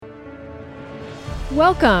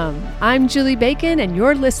Welcome. I'm Julie Bacon, and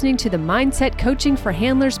you're listening to the Mindset Coaching for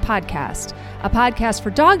Handlers podcast, a podcast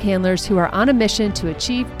for dog handlers who are on a mission to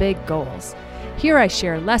achieve big goals. Here I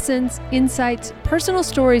share lessons, insights, personal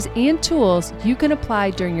stories, and tools you can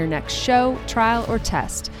apply during your next show, trial, or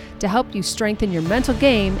test to help you strengthen your mental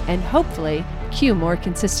game and hopefully cue more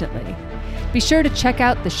consistently. Be sure to check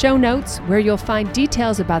out the show notes where you'll find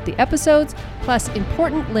details about the episodes, plus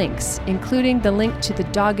important links, including the link to the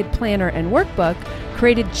Dogged Planner and Workbook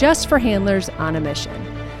created just for handlers on a mission.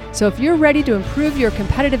 So if you're ready to improve your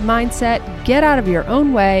competitive mindset, get out of your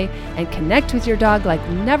own way, and connect with your dog like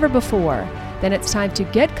never before, then it's time to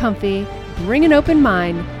get comfy, bring an open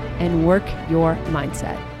mind, and work your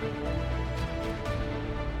mindset.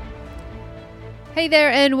 Hey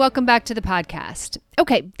there, and welcome back to the podcast.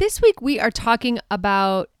 Okay, this week we are talking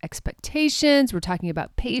about expectations, we're talking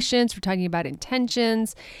about patience, we're talking about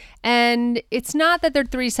intentions, and it's not that they're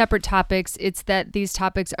three separate topics, it's that these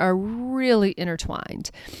topics are really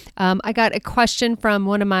intertwined. I got a question from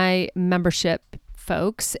one of my membership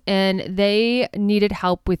folks, and they needed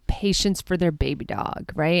help with patience for their baby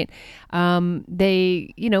dog, right?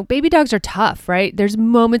 Baby dogs are tough, right? There's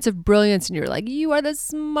moments of brilliance and you're like, you are the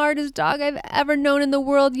smartest dog I've ever known in the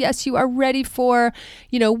world. Yes, you are ready for,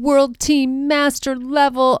 world team, master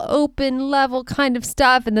level, open level kind of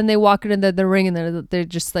stuff. And then they walk into the ring and they're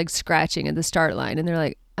just like scratching at the start line. And they're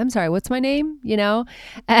like, I'm sorry, what's my name?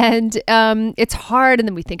 And it's hard. And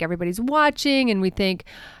then we think everybody's watching and we think,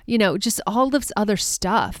 just all this other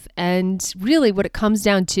stuff. And really what it comes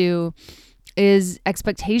down to is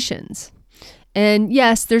expectations. And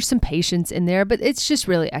yes, there's some patience in there, but it's just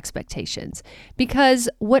really expectations. Because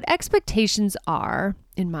what expectations are,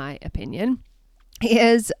 in my opinion,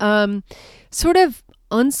 is sort of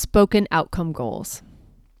unspoken outcome goals.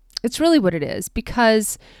 It's really what it is,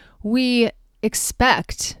 because we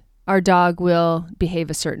expect our dog will behave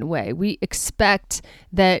a certain way. We expect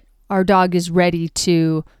that our dog is ready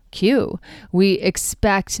to cue. We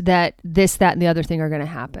expect that this, that, and the other thing are going to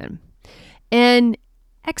happen. And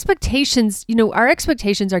expectations, our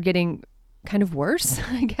expectations are getting kind of worse,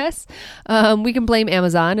 I guess. We can blame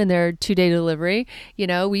Amazon and their 2-day delivery.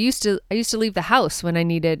 I used to leave the house when I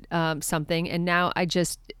needed something, and now I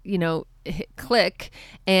just, hit click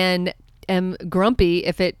and am grumpy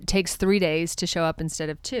if it takes 3 days to show up instead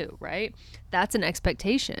of 2, right? That's an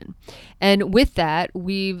expectation. And with that,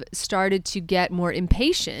 we've started to get more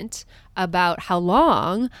impatient about how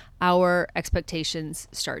long our expectations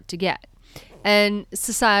start to get. And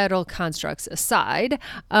societal constructs aside,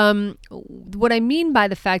 what I mean by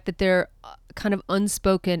the fact that they're kind of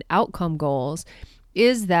unspoken outcome goals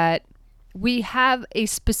is that we have a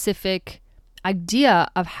specific idea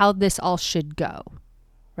of how this all should go.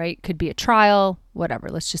 Right? Could be a trial, whatever.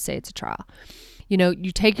 Let's just say it's a trial.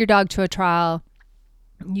 You take your dog to a trial,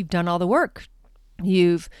 you've done all the work.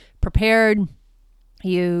 You've prepared,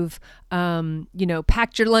 you've,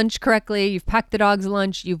 packed your lunch correctly. You've packed the dog's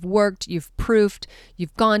lunch. You've worked, you've proofed,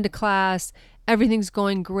 you've gone to class. Everything's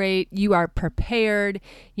going great. You are prepared.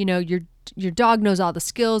 Your dog knows all the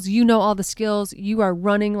skills. You know all the skills. You are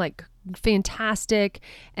running like fantastic.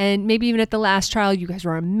 And maybe even at the last trial, you guys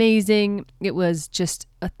were amazing. It was just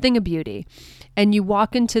a thing of beauty. And you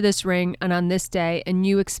walk into this ring and on this day, and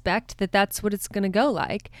you expect that that's what it's going to go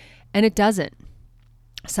like. And it doesn't.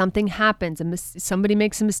 Something happens. Somebody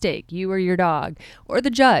makes a mistake, you or your dog or the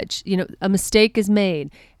judge, a mistake is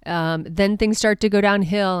made. Then things start to go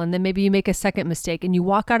downhill, and then maybe you make a second mistake and you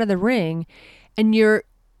walk out of the ring and you're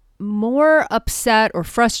more upset or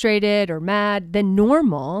frustrated or mad than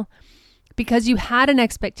normal because you had an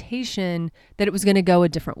expectation that it was going to go a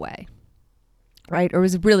different way, right? Or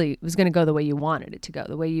it was going to go the way you wanted it to go,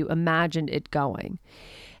 the way you imagined it going.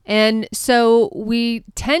 And so we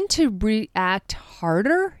tend to react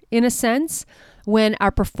harder, in a sense, when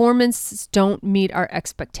our performances don't meet our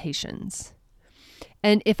expectations.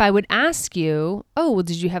 And if I would ask you, oh, well,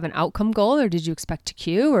 did you have an outcome goal, or did you expect to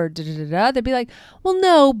cue, or da-da-da-da, they'd be like, well,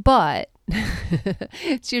 no, but.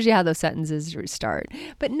 It's usually how those sentences start.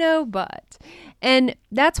 But no, but. And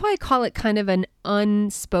that's why I call it kind of an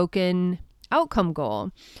unspoken outcome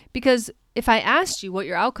goal. Because if I asked you what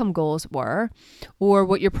your outcome goals were or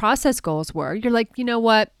what your process goals were, you're like, you know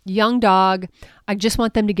what, young dog, I just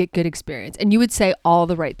want them to get good experience. And you would say all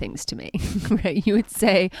the right things to me, right? You would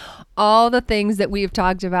say all the things that we've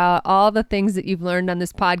talked about, all the things that you've learned on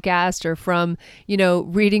this podcast or from,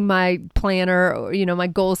 reading my planner or, my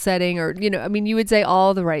goal setting or, you would say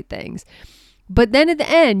all the right things. But then at the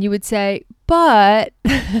end, you would say, but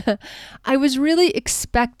I was really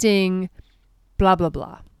expecting blah, blah,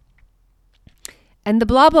 blah. And the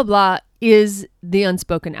blah, blah, blah is the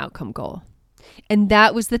unspoken outcome goal. And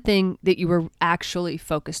that was the thing that you were actually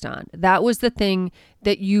focused on. That was the thing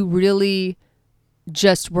that you really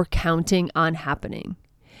just were counting on happening.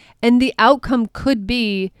 And the outcome could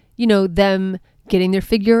be, them getting their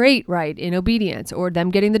figure 8 right in obedience, or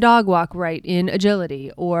them getting the dog walk right in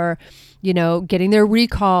agility, or, getting their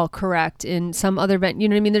recall correct in some other event. You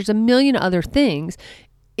know what I mean? There's a million other things.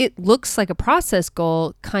 It looks like a process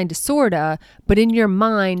goal, kind of, sort of, but in your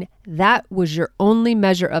mind, that was your only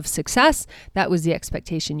measure of success. That was the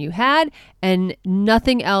expectation you had, and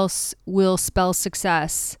nothing else will spell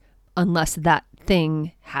success unless that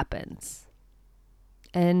thing happens.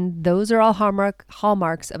 And those are all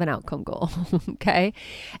hallmarks of an outcome goal, okay?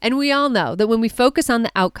 And we all know that when we focus on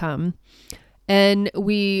the outcome and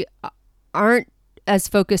we aren't as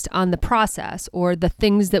focused on the process or the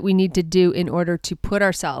things that we need to do in order to put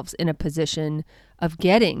ourselves in a position of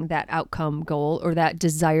getting that outcome goal or that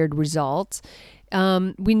desired result,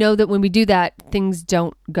 we know that when we do that, things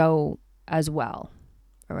don't go as well,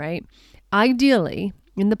 all right? Ideally,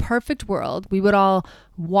 in the perfect world, we would all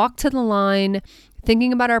walk to the line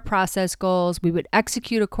thinking about our process goals. We would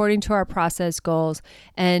execute according to our process goals,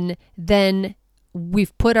 and then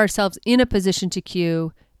we've put ourselves in a position to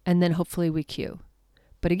cue, and then hopefully we cue.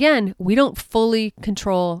 But again, we don't fully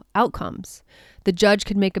control outcomes. The judge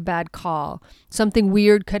could make a bad call. Something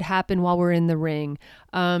weird could happen while we're in the ring.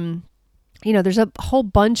 There's a whole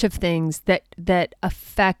bunch of things that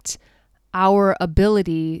affect our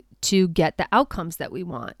ability to get the outcomes that we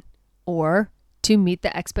want or to meet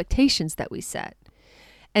the expectations that we set.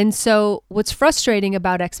 And so what's frustrating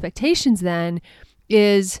about expectations then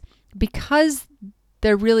is because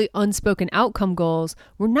they're really unspoken outcome goals,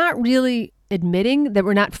 we're not really admitting that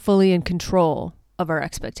we're not fully in control of our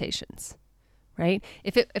expectations, right?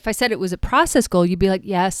 If I said it was a process goal, you'd be like,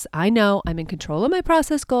 yes, I know I'm in control of my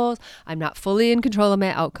process goals. I'm not fully in control of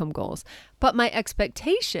my outcome goals. But my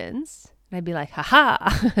expectations, and I'd be like,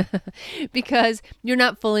 haha, because you're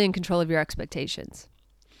not fully in control of your expectations,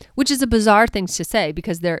 which is a bizarre thing to say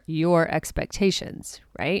because they're your expectations,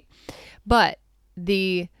 right? But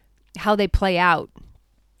how they play out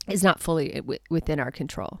is not fully within our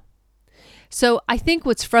control. So I think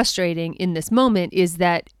what's frustrating in this moment is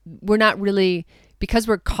that we're not really, because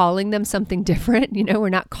we're calling them something different, we're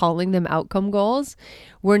not calling them outcome goals.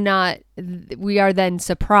 We are then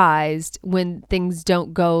surprised when things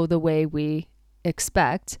don't go the way we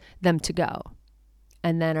expect them to go.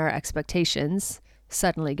 And then our expectations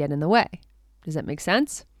suddenly get in the way. Does that make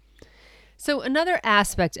sense? So another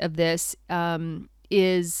aspect of this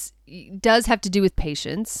does have to do with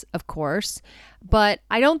patience, of course, but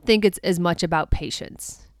I don't think it's as much about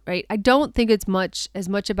patience, right? I don't think it's as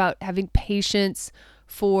much about having patience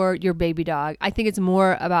for your baby dog. I think it's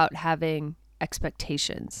more about having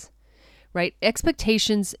expectations, right?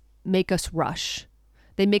 Expectations make us rush.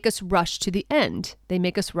 They make us rush to the end. They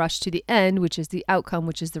make us rush to the end, which is the outcome,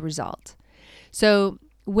 which is the result. So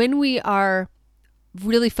when we are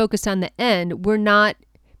really focused on the end, we're not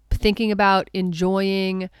thinking about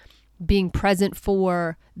enjoying being present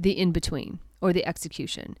for the in-between or the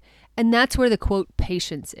execution. And that's where the quote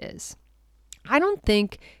patience is. I don't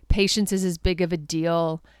think patience is as big of a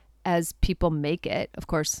deal as people make it. Of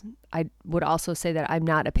course, I would also say that I'm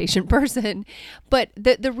not a patient person, but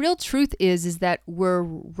the real truth is that we're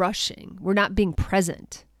rushing. We're not being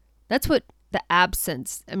present. That's what the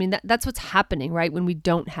absence, that's what's happening, right? When we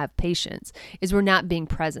don't have patience, is we're not being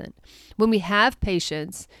present. When we have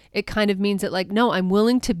patience, it kind of means that no, I'm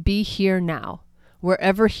willing to be here now.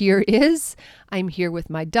 Wherever here is, I'm here with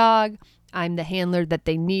my dog. I'm the handler that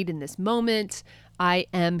they need in this moment. I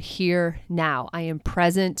am here now. I am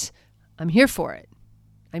present. I'm here for it.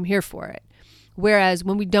 I'm here for it. Whereas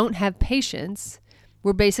when we don't have patience,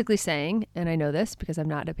 we're basically saying, and I know this because I'm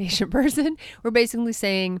not a patient person, we're basically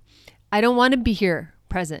saying, I don't want to be here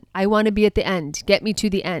present. I want to be at the end. Get me to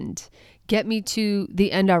the end. Get me to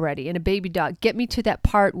the end already. And a baby dog, get me to that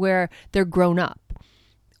part where they're grown up.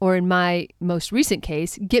 Or in my most recent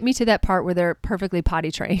case, get me to that part where they're perfectly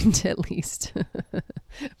potty trained at least,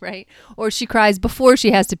 right? Or she cries before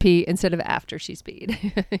she has to pee instead of after she's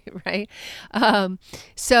peed, right?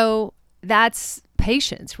 So that's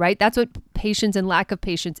patience, right? That's what patience and lack of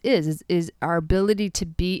patience is our ability to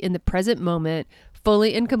be in the present moment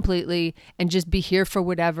fully and completely and just be here for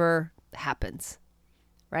whatever happens,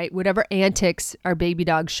 right? Whatever antics our baby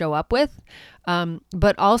dogs show up with,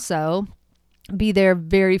 but also be there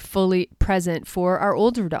very fully present for our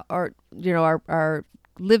older dog, or, our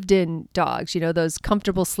lived in dogs, those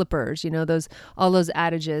comfortable slippers, all those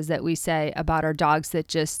adages that we say about our dogs that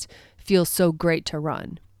just feel so great to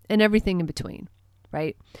run and everything in between,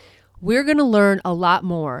 right? We're going to learn a lot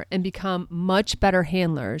more and become much better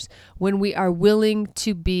handlers when we are willing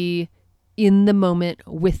to be in the moment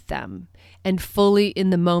with them and fully in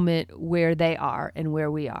the moment where they are and where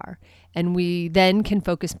we are. And we then can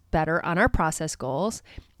focus better on our process goals.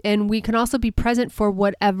 And we can also be present for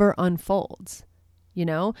whatever unfolds. You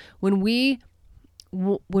know, when we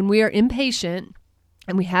are impatient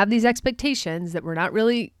and we have these expectations that we're not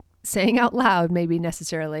really saying out loud, maybe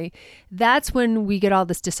necessarily, that's when we get all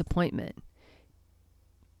this disappointment,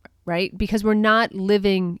 right? Because we're not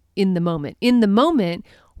living in the moment. In the moment,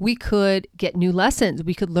 we could get new lessons.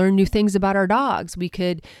 We could learn new things about our dogs. We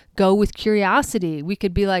could go with curiosity. We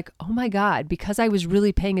could be like, oh my God, because I was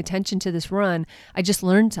really paying attention to this run, I just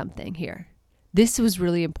learned something here. This was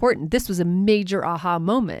really important. This was a major aha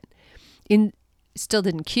moment. Still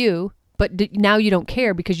didn't cue, but now you don't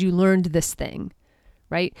care because you learned this thing,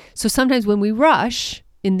 right? So sometimes when we rush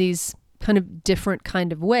in these kind of different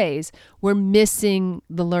kind of ways, we're missing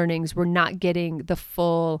the learnings. We're not getting the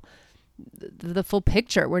full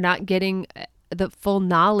picture. We're not getting the full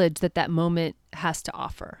knowledge that moment has to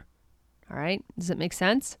offer. All right. Does it make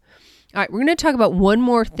sense? All right. We're going to talk about one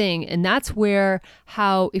more thing, and that's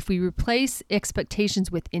how if we replace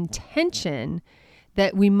expectations with intention,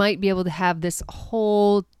 that we might be able to have this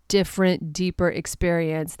whole different, deeper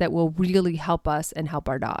experience that will really help us and help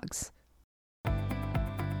our dogs.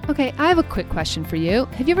 Okay. I have a quick question for you.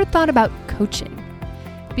 Have you ever thought about coaching?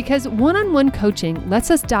 Because one-on-one coaching lets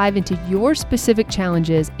us dive into your specific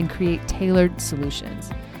challenges and create tailored solutions.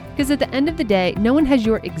 Because at the end of the day, no one has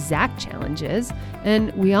your exact challenges,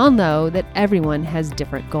 and we all know that everyone has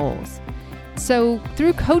different goals. So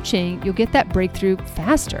through coaching, you'll get that breakthrough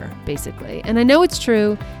faster, basically. And I know it's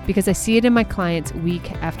true because I see it in my clients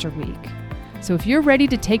week after week. So if you're ready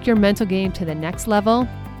to take your mental game to the next level,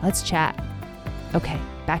 let's chat. Okay,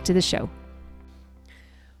 back to the show.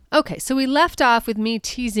 Okay, so we left off with me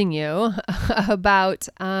teasing you about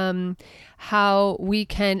how we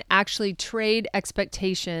can actually trade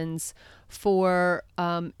expectations for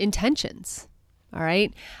intentions. All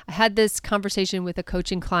right. I had this conversation with a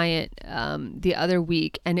coaching client the other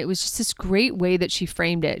week, and it was just this great way that she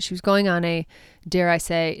framed it. She was going on a, dare I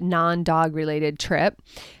say, non-dog related trip.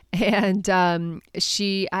 And I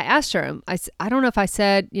asked her, I don't know if I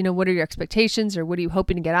said, what are your expectations or what are you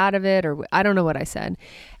hoping to get out of it? Or I don't know what I said.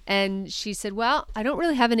 And she said, well, I don't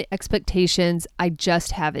really have any expectations. I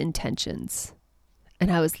just have intentions.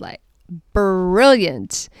 And I was like,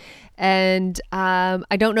 brilliant. And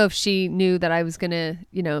I don't know if she knew that I was going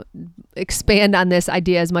to, expand on this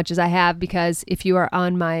idea as much as I have, because if you are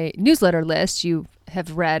on my newsletter list, you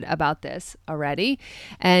have read about this already.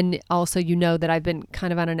 And also, that I've been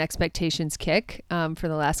kind of on an expectations kick for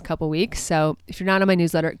the last couple weeks. So if you're not on my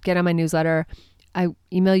newsletter, get on my newsletter. I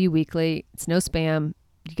email you weekly. It's no spam.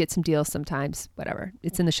 You get some deals sometimes, whatever.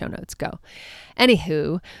 It's in the show notes. Go.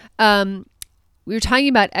 Anywho, we were talking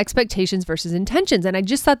about expectations versus intentions. And I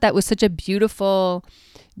just thought that was such a beautiful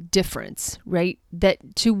difference, right? That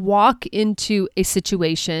to walk into a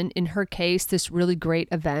situation, in her case, this really great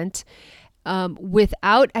event,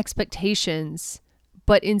 without expectations,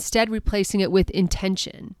 but instead replacing it with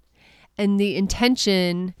intention. And the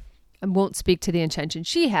intention, I won't speak to the intention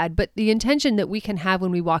she had, but the intention that we can have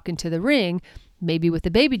when we walk into the ring, maybe with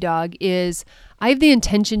a baby dog, is I have the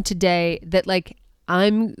intention today that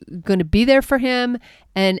I'm going to be there for him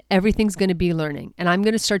and everything's going to be learning. And I'm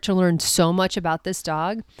going to start to learn so much about this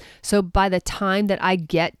dog. So by the time that I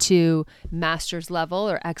get to master's level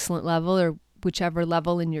or excellent level or whichever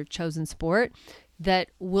level in your chosen sport, that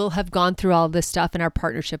we'll have gone through all this stuff and our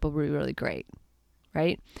partnership will be really great,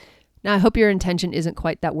 right? Now, I hope your intention isn't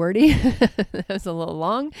quite that wordy. That was a little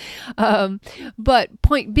long. But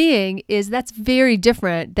point being is that's very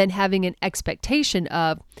different than having an expectation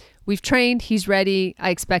of, we've trained, he's ready,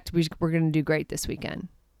 I expect we're going to do great this weekend.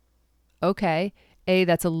 Okay.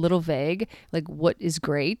 That's a little vague. What is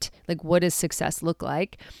great? What does success look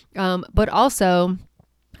like? But also,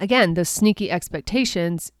 again, those sneaky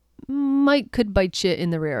expectations could bite you in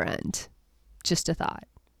the rear end. Just a thought.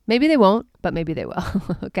 Maybe they won't, but maybe they will.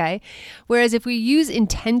 Okay. Whereas if we use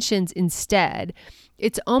intentions instead,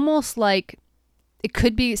 it's almost like it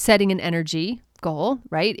could be setting an energy goal,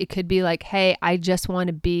 right? It could be like, hey, I just want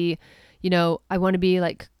to be, I want to be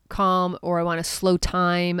calm, or I want to slow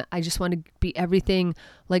time. I just want to be everything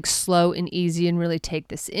slow and easy and really take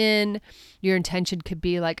this in. Your intention could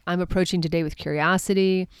be I'm approaching today with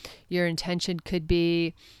curiosity. Your intention could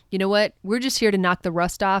be, we're just here to knock the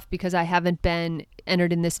rust off because I haven't been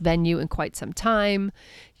entered in this venue in quite some time.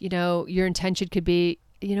 Your intention could be,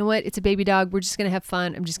 it's a baby dog. We're just going to have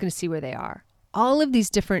fun. I'm just going to see where they are. all of these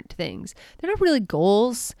different things. They're not really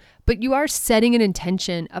goals, but you are setting an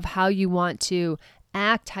intention of how you want to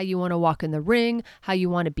act, how you want to walk in the ring, how you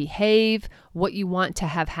want to behave, what you want to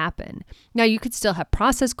have happen. Now, you could still have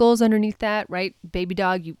process goals underneath that, right? Baby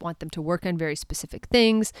dog, you want them to work on very specific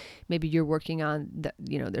things. Maybe you're working on the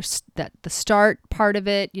start part of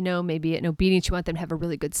it. Maybe in obedience, you want them to have a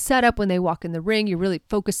really good setup when they walk in the ring. You're really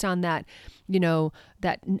focused on that,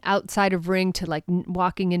 that outside of ring to like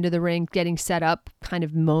walking into the ring, getting set up kind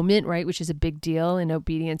of moment, right? Which is a big deal in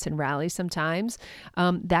obedience and rally sometimes.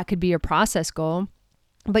 That could be your process goal.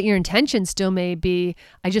 But your intention still may be,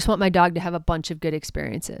 I just want my dog to have a bunch of good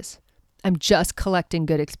experiences. I'm just collecting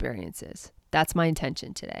good experiences. That's my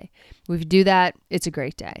intention today. If we do that, it's a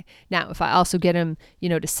great day. Now, if I also get him,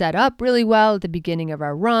 to set up really well at the beginning of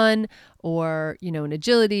our run, or, in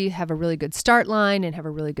agility, have a really good start line and have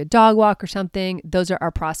a really good dog walk or something, those are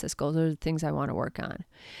our process goals. Those are the things I want to work on.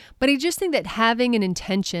 But I just think that having an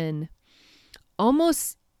intention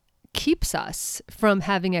almost keeps us from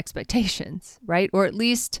having expectations, right? Or at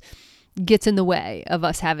least gets in the way of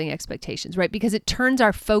us having expectations, right? Because it turns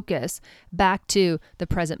our focus back to the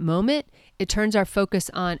present moment. It turns our focus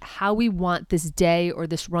on how we want this day or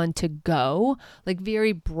this run to go, like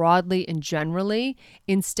very broadly and generally,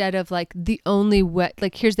 instead of like the only way,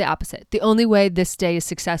 like here's the opposite. The only way this day is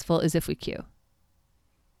successful is if we cue,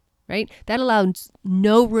 right? That allows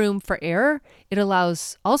no room for error. It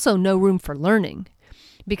allows also no room for learning.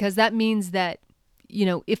 Because that means that,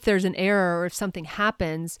 if there's an error or if something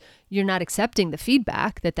happens, you're not accepting the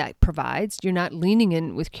feedback that provides. You're not leaning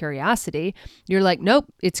in with curiosity. You're like, nope,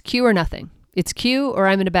 it's cue or nothing. It's cue or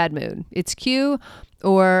I'm in a bad mood. It's cue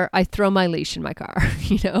or I throw my leash in my car,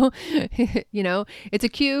 it's a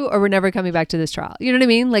cue or we're never coming back to this trial. You know what I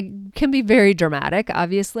mean? Like, can be very dramatic,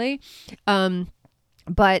 obviously.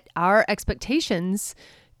 But our expectations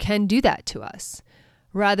can do that to us.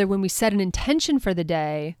 Rather, when we set an intention for the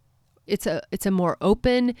day, it's a more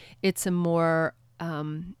open, it's a more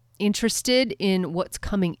interested in what's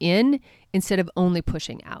coming in instead of only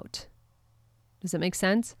pushing out. Does that make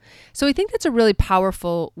sense? So I think that's a really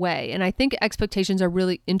powerful way. And I think expectations are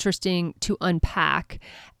really interesting to unpack.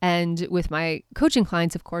 And with my coaching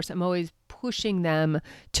clients, of course, I'm always pushing them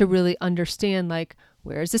to really understand, like,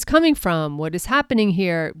 where is this coming from? What is happening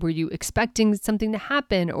here? Were you expecting something to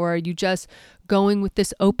happen? Or are you just going with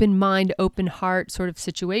this open mind, open heart sort of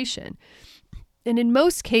situation? And in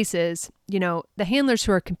most cases, the handlers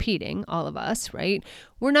who are competing, all of us, right?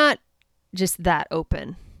 We're not just that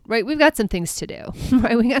open, right? We've got some things to do,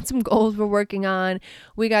 right? We got some goals we're working on.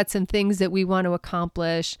 We got some things that we want to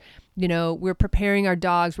accomplish. We're preparing our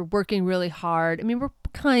dogs. We're working really hard. I mean, we're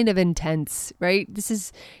kind of intense, right? This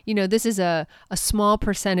is a small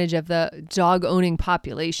percentage of the dog owning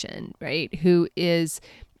population, right? Who is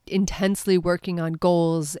intensely working on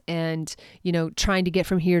goals and, trying to get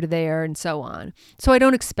from here to there and so on. So I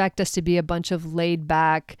don't expect us to be a bunch of laid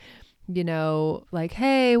back, like,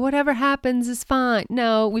 hey, whatever happens is fine.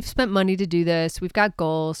 No, we've spent money to do this. We've got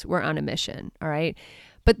goals. We're on a mission. All right.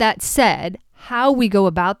 But that said, how we go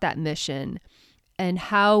about that mission and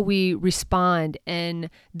how we respond and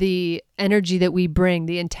the energy that we bring,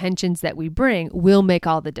 the intentions that we bring will make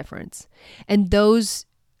all the difference. And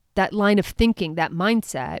that line of thinking, that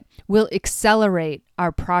mindset will accelerate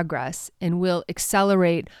our progress and will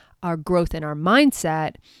accelerate our growth in our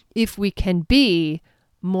mindset if we can be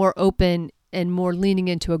more open and more leaning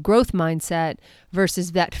into a growth mindset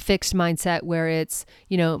versus that fixed mindset where it's,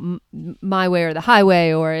 my way or the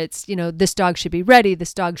highway, or it's, this dog should be ready.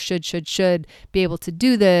 This dog should be able to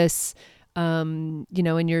do this, and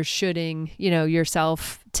you're shoulding,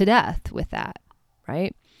 yourself to death with that,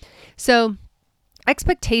 right? So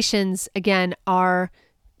expectations, again, are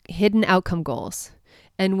hidden outcome goals.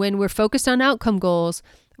 And when we're focused on outcome goals,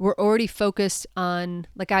 we're already focused on,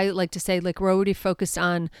 like I like to say, like we're already focused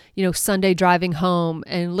on, Sunday driving home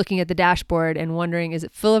and looking at the dashboard and wondering, is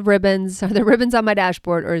it full of ribbons? Are there ribbons on my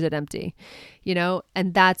dashboard or is it empty?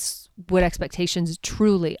 And that's what expectations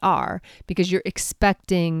truly are, because you're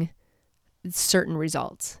expecting certain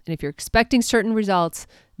results. And if you're expecting certain results,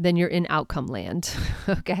 then you're in outcome land,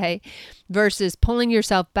 okay? Versus pulling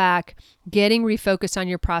yourself back, getting refocused on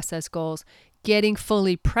your process goals, getting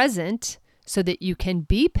fully present so that you can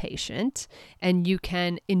be patient and you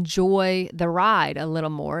can enjoy the ride a little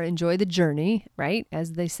more, enjoy the journey, right?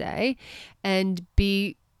 As they say, and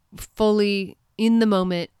be fully in the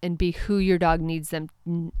moment and be who your dog needs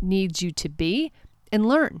you to be, and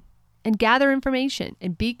learn and gather information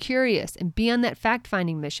and be curious and be on that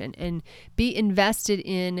fact-finding mission and be invested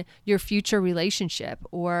in your future relationship,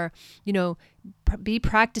 or, be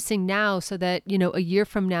practicing now so that, a year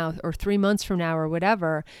from now or 3 months from now or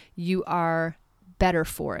whatever, you are better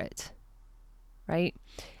for it, right?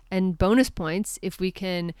 And bonus points if we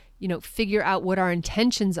can, figure out what our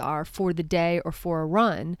intentions are for the day or for a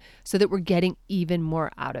run so that we're getting even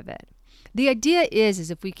more out of it. The idea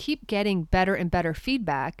is if we keep getting better and better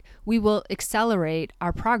feedback, we will accelerate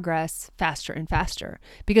our progress faster and faster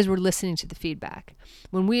because we're listening to the feedback.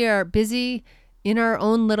 When we are busy in our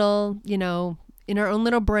own little, in our own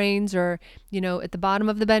little brains or, at the bottom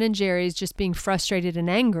of the Ben and Jerry's just being frustrated and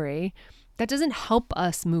angry, that doesn't help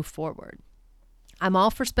us move forward. I'm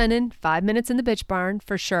all for spending 5 minutes in the bitch barn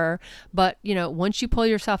for sure. But, once you pull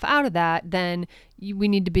yourself out of that, then we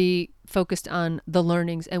need to be focused on the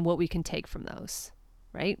learnings and what we can take from those,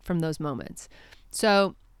 right? From those moments.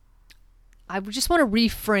 So I just want to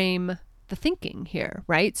reframe the thinking here,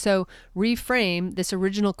 right? So reframe this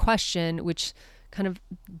original question, which kind of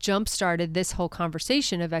jump-started this whole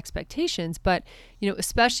conversation of expectations. But,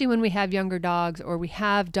 especially when we have younger dogs or we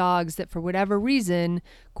have dogs that for whatever reason,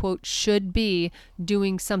 quote, should be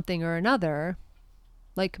doing something or another,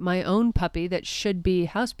 like my own puppy that should be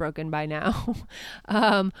housebroken by now,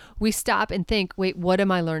 we stop and think, wait, what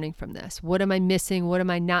am I learning from this? What am I missing? What am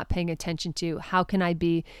I not paying attention to? How can I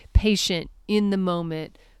be patient in the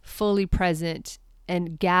moment, fully present,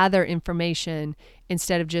 and gather information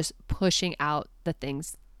instead of just pushing out the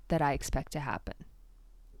things that I expect to happen?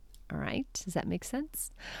 All right. Does that make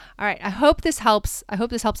sense? All right. I hope this helps. I hope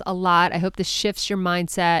this helps a lot. I hope this shifts your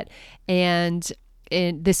mindset. And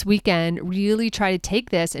in this weekend, really try to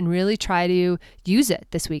take this and really try to use it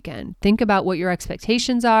this weekend. Think about what your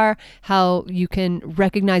expectations are, how you can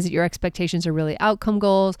recognize that your expectations are really outcome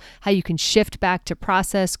goals, how you can shift back to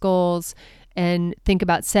process goals, and think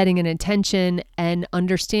about setting an intention and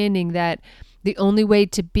understanding that the only way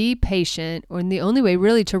to be patient, or the only way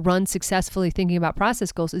really to run successfully thinking about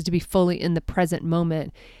process goals, is to be fully in the present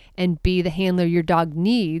moment and be the handler your dog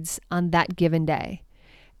needs on that given day.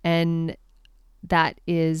 And that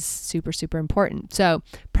is super, super important. So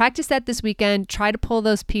practice that this weekend. Try to pull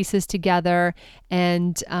those pieces together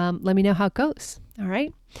and let me know how it goes. All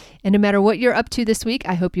right. And no matter what you're up to this week,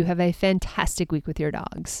 I hope you have a fantastic week with your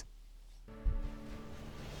dogs.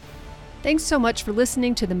 Thanks so much for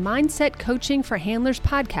listening to the Mindset Coaching for Handlers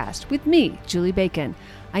podcast with me, Julie Bacon.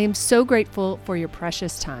 I am so grateful for your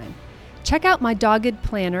precious time. Check out my Dogged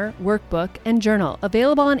Planner workbook and journal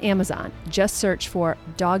available on Amazon. Just search for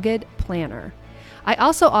Dogged Planner. I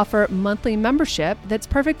also offer monthly membership that's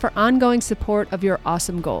perfect for ongoing support of your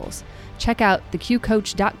awesome goals. Check out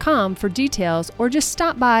theqcoach.com for details, or just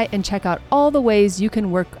stop by and check out all the ways you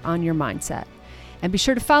can work on your mindset. And be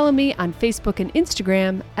sure to follow me on Facebook and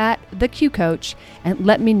Instagram at theqcoach and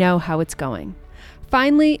let me know how it's going.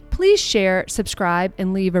 Finally, please share, subscribe,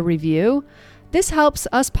 and leave a review. This helps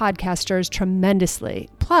us podcasters tremendously.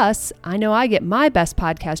 Plus, I know I get my best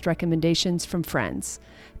podcast recommendations from friends.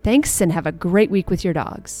 Thanks, and have a great week with your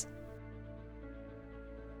dogs.